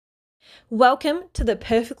Welcome to the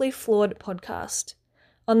Perfectly Flawed podcast.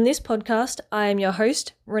 On this podcast, I am your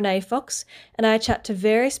host, Renee Fox, and I chat to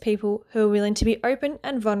various people who are willing to be open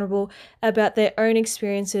and vulnerable about their own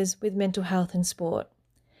experiences with mental health in sport.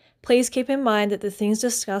 Please keep in mind that the things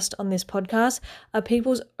discussed on this podcast are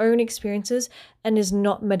people's own experiences and is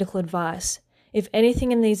not medical advice. If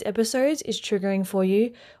anything in these episodes is triggering for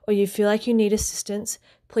you or you feel like you need assistance,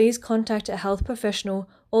 please contact a health professional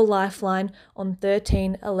or Lifeline on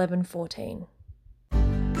 13 11 14.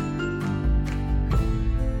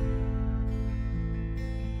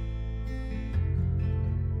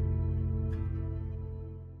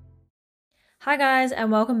 Hi guys,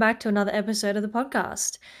 and welcome back to another episode of the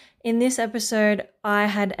podcast. In this episode, I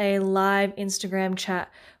had a live Instagram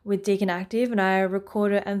chat with DeakinActive and I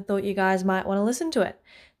recorded and thought you guys might want to listen to it.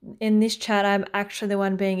 In this chat, I'm actually the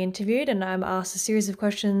one being interviewed and I'm asked a series of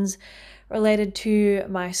questions related to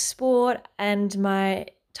my sport and my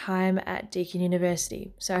time at Deakin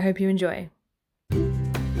University. So I hope you enjoy.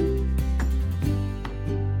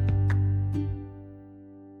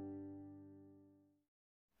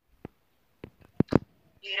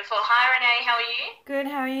 Beautiful. Hi Renee, how are you? Good,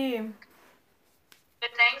 how are you?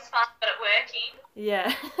 Good, thanks. Fun, got it working. Yeah.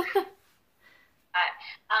 Right.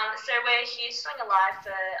 So we're here just doing a live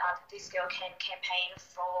for the This Girl Can campaign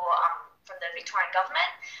from the Victorian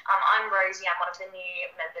government. I'm Rosie. I'm one of the new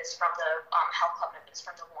members from the health club members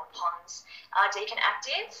from the Lawn Ponds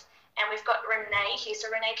DeakinActive, and we've got Renee here. So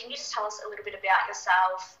Renee, can you just tell us a little bit about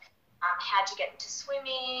yourself? How'd you get into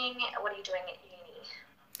swimming? What are you doing at uni?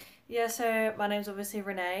 Yeah, so my name's obviously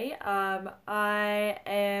Renee. I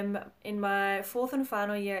am in my fourth and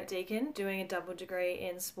final year at Deakin doing a double degree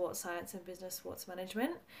in sports science and business sports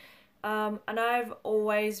management. And I've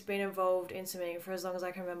always been involved in swimming for as long as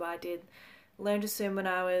I can remember. I did learn to swim when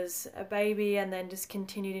I was a baby and then just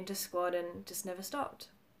continued into squad and just never stopped.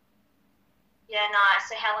 Yeah, nice.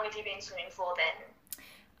 So how long have you been swimming for then?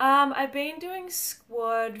 I've been doing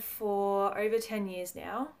squad for over 10 years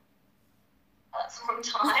now. That's a long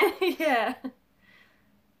time. Yeah.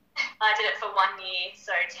 I did it for 1 year,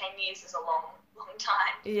 so 10 years is a long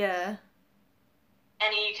time. Yeah.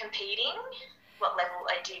 And are you competing? What level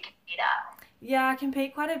do you compete at? Yeah, I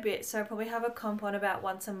compete quite a bit, so I probably have a comp on about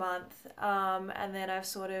once a month, and then I've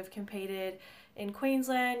sort of competed in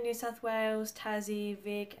Queensland, New South Wales, Tassie,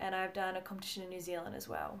 Vic, and I've done a competition in New Zealand as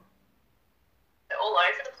well. So all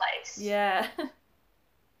over the place. Yeah.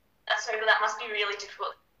 That must be really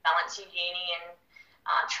difficult to balance your uni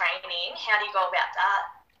and training. How do you go about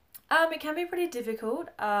that? It can be pretty difficult.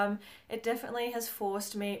 It definitely has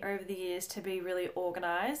forced me over the years to be really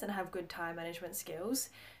organised and have good time management skills.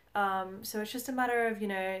 So it's just a matter of,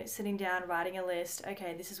 sitting down, writing a list.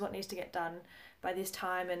 Okay, this is what needs to get done by this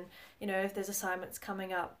time. And, if there's assignments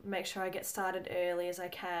coming up, make sure I get started early as I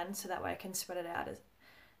can so that way I can spread it out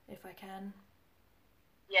if I can.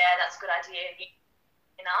 Yeah, that's a good idea.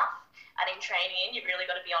 Enough. And in training, you've really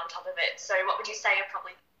got to be on top of it. So what would you say are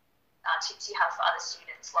probably tips you have for other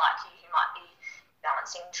students like you who might be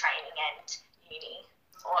balancing training and uni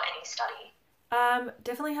or any study?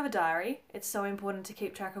 Definitely have a diary. It's so important to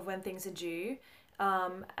keep track of when things are due.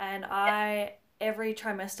 And every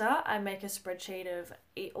trimester, I make a spreadsheet of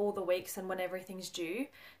all the weeks and when everything's due.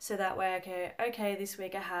 So that way, okay, this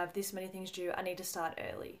week I have this many things due. I need to start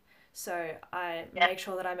early. So I make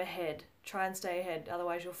sure that I'm ahead. Try and stay ahead.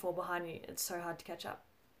 Otherwise, you'll fall behind. It's so hard to catch up.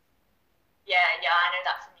 Yeah, I know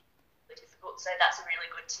that for me it's really difficult. So that's a really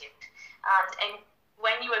good tip. And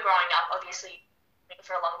when you were growing up, obviously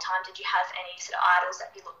for a long time, did you have any sort of idols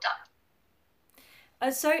that you looked up?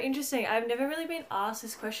 It's so interesting. I've never really been asked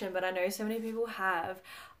this question, but I know so many people have.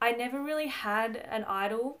 I never really had an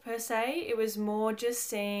idol per se. It was more just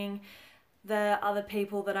seeing the other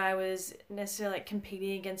people that I was necessarily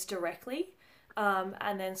competing against directly,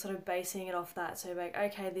 and then sort of basing it off that. So like,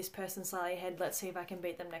 okay, this person's slightly ahead, let's see if I can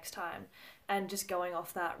beat them next time, and just going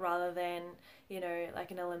off that rather than, like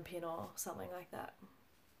an Olympian or something like that.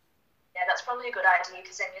 Yeah, that's probably a good idea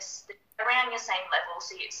because then you're around your same level,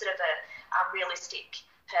 so you're sort of a realistic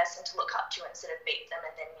person to look up to and sort of beat them,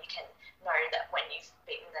 and then you can know that when you've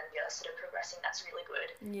beaten them, you're sort of progressing. That's really good.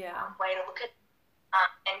 Yeah. Way to look at it.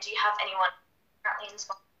 And do you have anyone currently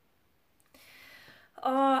inspired?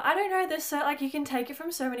 Oh, I don't know. There's you can take it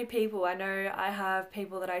from so many people. I know I have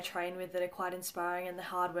people that I train with that are quite inspiring and the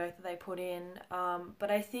hard work that they put in. But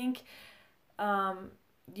I think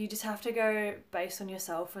you just have to go based on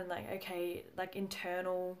yourself and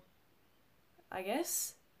internal, I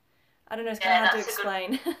guess. I don't know. It's kind of hard to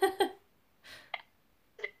explain. You've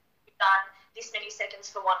done this many seconds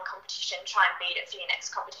for one competition, try and beat it for your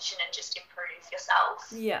next competition and just improve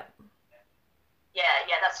yourself. Yeah.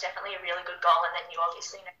 Yeah, that's definitely a really good goal. And then you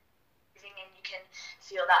obviously know moving and you can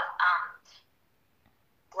feel that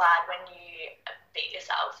glad when you beat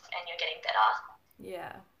yourself and you're getting better.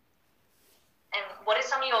 Yeah. And what are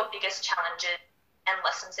some of your biggest challenges and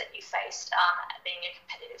lessons that you faced being a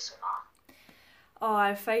competitive swimmer? Oh,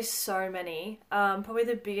 I've faced so many. Probably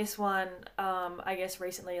the biggest one, I guess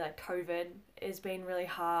recently, like COVID, has been really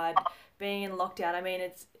hard. Being in lockdown, I mean,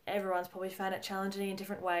 it's everyone's probably found it challenging in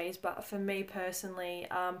different ways, but for me personally,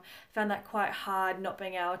 found that quite hard not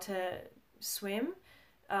being able to swim.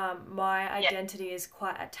 My Yeah, identity is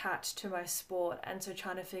quite attached to my sport, and so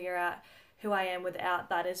trying to figure out who I am without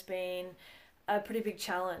that has been a pretty big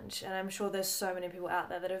challenge. And I'm sure there's so many people out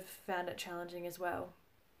there that have found it challenging as well.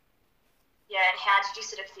 yeah. And how did you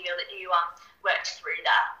sort of feel that you worked through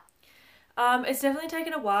that? It's definitely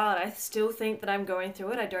taken a while, and I still think that I'm going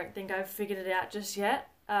through it. I don't think I've figured it out just yet.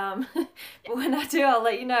 But when I do, I'll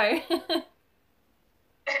let you know.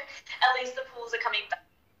 At least the pools are coming back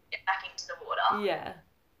into the water. Yeah.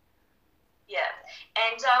 Yeah,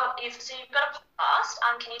 and you've got a podcast.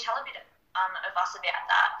 Can you tell a bit of us about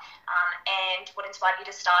that? And what inspired you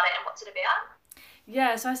to start it, and what's it about?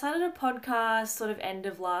 Yeah, so I started a podcast sort of end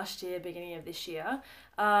of last year, beginning of this year.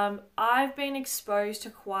 I've been exposed to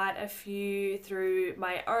quite a few through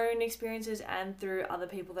my own experiences and through other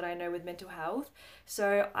people that I know with mental health.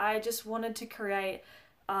 So I just wanted to create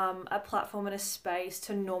a platform and a space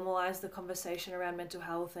to normalize the conversation around mental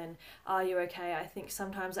health and are you okay? I think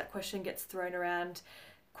sometimes that question gets thrown around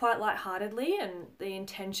quite lightheartedly and the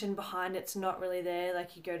intention behind it's not really there.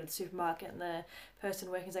 Like you go to the supermarket and the person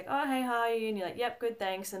working is like, oh, hey, how are you? And you're like, yep, good,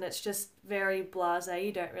 thanks. And it's just very blasé.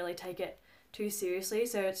 You don't really take it too seriously.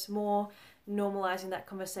 So it's more normalizing that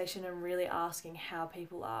conversation and really asking how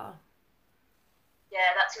people are.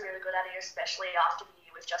 Yeah, that's a really good idea, especially after the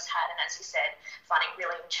year we've just had. And as you said, finding it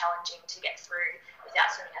really challenging to get through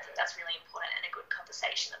without swimming. I think that's really important and a good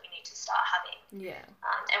conversation that we need to start having. Yeah.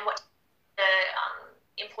 And what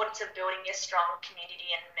the importance of building a strong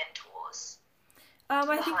community and mentors I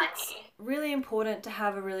think behind it's you. really important to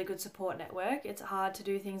have a really good support network. It's hard to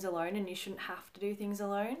do things alone and you shouldn't have to do things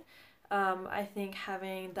alone. I think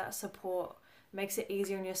having that support makes it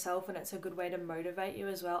easier on yourself and it's a good way to motivate you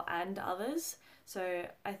as well and others. So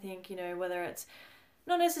I think, whether it's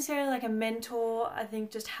not necessarily like a mentor, I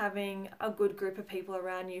think just having a good group of people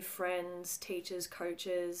around you, friends, teachers,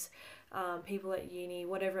 coaches, people at uni,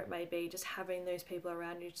 whatever it may be, just having those people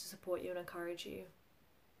around you to support you and encourage you.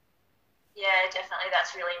 Yeah, definitely.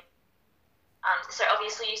 That's really. So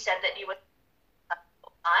obviously you said that you were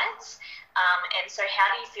science, and so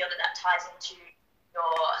how do you feel that that ties into your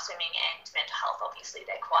swimming and mental health? Obviously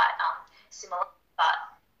they're quite similar, but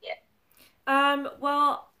yeah.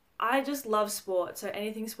 Well, I just love sport, so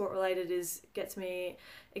anything sport related gets me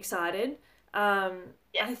excited.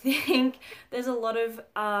 Yeah. I think there's a lot of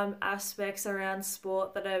aspects around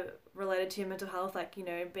sport that are related to your mental health, like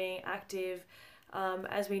being active.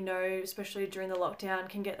 As we know, especially during the lockdown,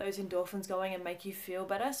 can get those endorphins going and make you feel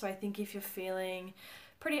better. So I think if you're feeling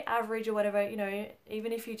pretty average or whatever,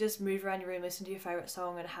 even if you just move around your room, listen to your favorite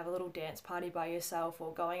song and have a little dance party by yourself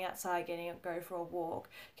or going outside, go for a walk,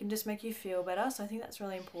 can just make you feel better. So I think that's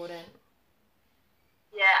really important.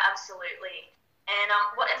 Yeah, absolutely. And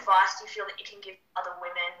what advice do you feel that you can give other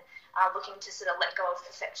women looking to sort of let go of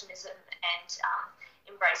perfectionism and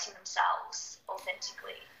embracing themselves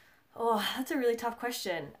authentically? Oh, that's a really tough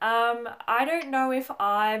question. I don't know if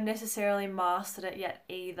I've necessarily mastered it yet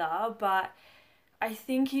either, but I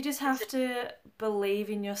think you just have to believe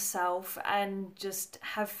in yourself and just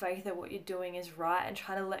have faith that what you're doing is right and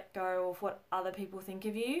try to let go of what other people think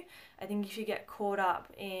of you. I think if you get caught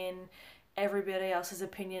up in everybody else's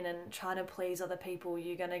opinion and trying to please other people,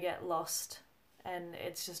 you're going to get lost and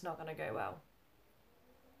it's just not going to go well.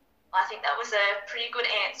 I think that was a pretty good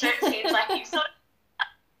answer. It seems like you sort of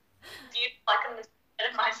viewed like I'm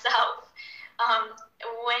of myself.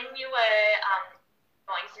 When you were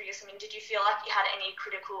going through your swimming, did you feel like you had any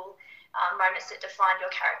critical moments that defined your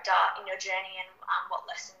character in your journey, and what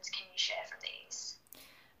lessons can you share from these?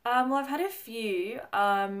 Well, I've had a few.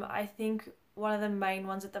 I think one of the main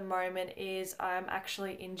ones at the moment is I'm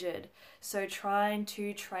actually injured. So trying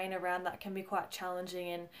to train around that can be quite challenging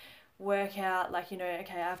and work out like, okay,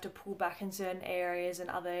 I have to pull back in certain areas and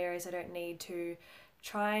other areas I don't need to.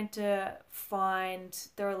 Trying to find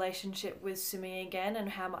the relationship with swimming again and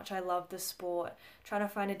how much I love the sport. Trying to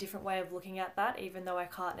find a different way of looking at that, even though I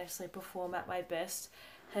can't necessarily perform at my best,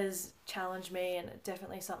 has challenged me and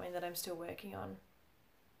definitely something that I'm still working on.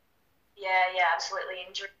 Yeah, absolutely.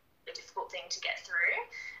 Injury is a difficult thing to get through.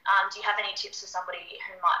 Do you have any tips for somebody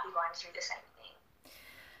who might be going through the same thing?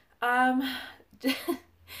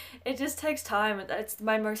 it just takes time. It's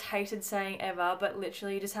my most hated saying ever, but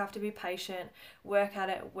literally you just have to be patient, work at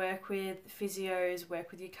it, work with physios,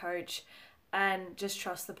 work with your coach, and just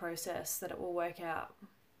trust the process that it will work out.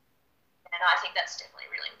 And I think that's definitely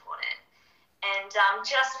really important. And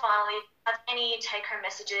just finally, have any take-home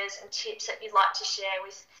messages and tips that you'd like to share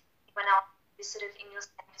with anyone else who's sort of in your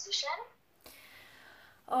same position?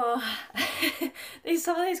 Oh,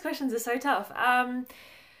 some of these questions are so tough.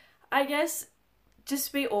 I guess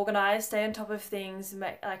just be organized, stay on top of things,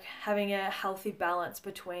 like having a healthy balance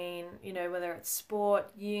between, whether it's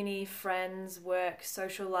sport, uni, friends, work,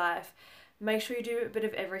 social life. Make sure you do a bit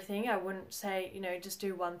of everything. I wouldn't say, just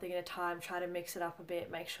do one thing at a time. Try to mix it up a bit.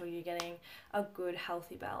 Make sure you're getting a good,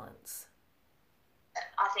 healthy balance.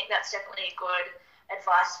 I think that's definitely good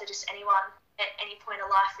advice for just anyone at any point of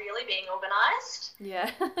life, really, being organised. Yeah.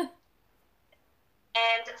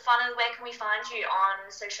 And finally, where can we find you on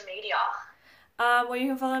social media? Well, you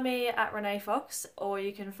can follow me at Renee Fox, or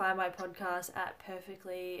you can find my podcast at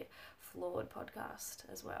Perfectly Flawed Podcast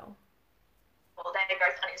as well. Well, they're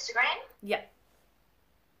both on Instagram? Yeah.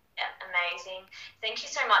 Yeah, amazing. Thank you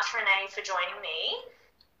so much, Renee, for joining me.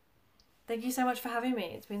 Thank you so much for having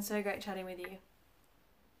me. It's been so great chatting with you.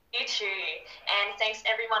 You too. And thanks,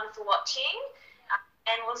 everyone, for watching.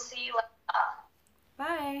 And we'll see you later.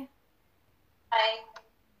 Bye. Bye.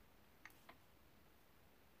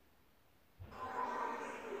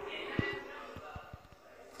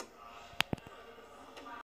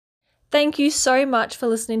 Thank you so much for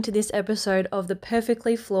listening to this episode of the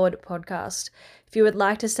Perfectly Flawed podcast. If you would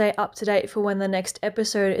like to stay up to date for when the next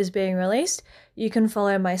episode is being released, you can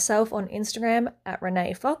follow myself on Instagram at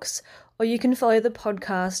Renee Fox, or you can follow the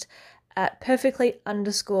podcast at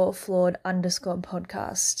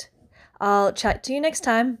perfectly_flawed_podcast. I'll chat to you next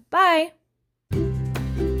time. Bye.